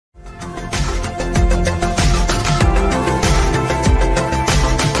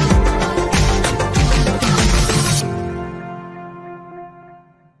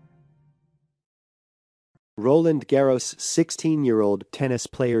Roland Garros 16-year-old tennis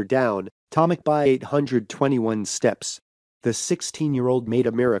player down, Tomic by 821 steps. The 16-year-old made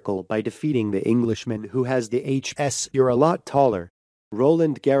a miracle by defeating the Englishman who has the HS "You're a lot taller."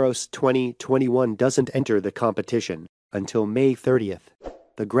 Roland Garros 2021 doesn't enter the competition until May 30th.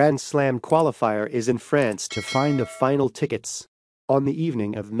 The Grand Slam qualifier is in France to find the final tickets. On the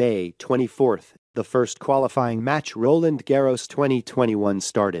evening of May 24th, the first qualifying match Roland Garros 2021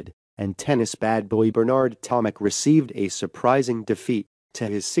 started, and tennis bad boy Bernard Tomic received a surprising defeat to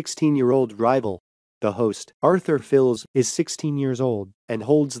his 16-year-old rival. The host, Arthur Fils, is 16 years old and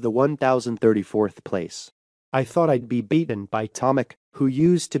holds the 1034th place. "I thought I'd be beaten by Tomic, who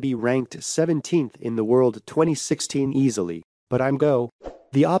used to be ranked 17th in the world 2016 easily, but I'm go.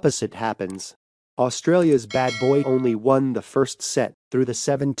 The opposite happens." Australia's bad boy only won the first set through the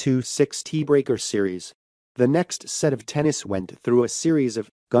 7-2-6 tiebreaker series. The next set of tennis went through a series of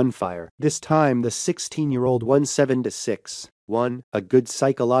gunfire. This time the 16-year-old won 7-6-1, a good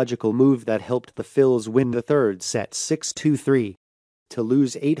psychological move that helped the Phils win the third set 6-2-3. To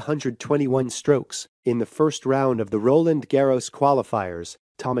lose 821 strokes in the first round of the Roland Garros qualifiers,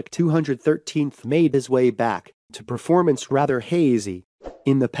 Tomic 213th made his way back to performance rather hazy.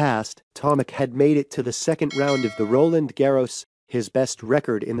 In the past, Tomic had made it to the second round of the Roland Garros. His best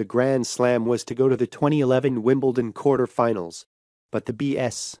record in the Grand Slam was to go to the 2011 Wimbledon quarterfinals. But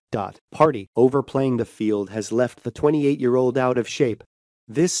the party overplaying the field has left the 28-year-old out of shape.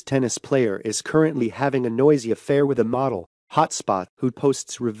 This tennis player is currently having a noisy affair with a model, Hotspot, who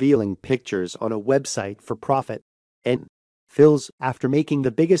posts revealing pictures on a website for profit. And Fils, after making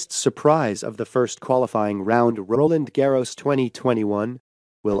the biggest surprise of the first qualifying round Roland Garros 2021,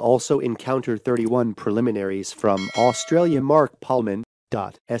 will also encounter 31 preliminaries from Australia Marc Polmans.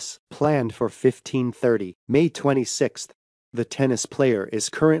 Planned for 15:30, May 26th. The tennis player is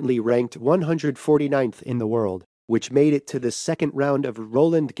currently ranked 149th in the world, which made it to the second round of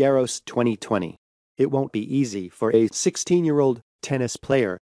Roland Garros 2020. It won't be easy for a 16-year-old tennis player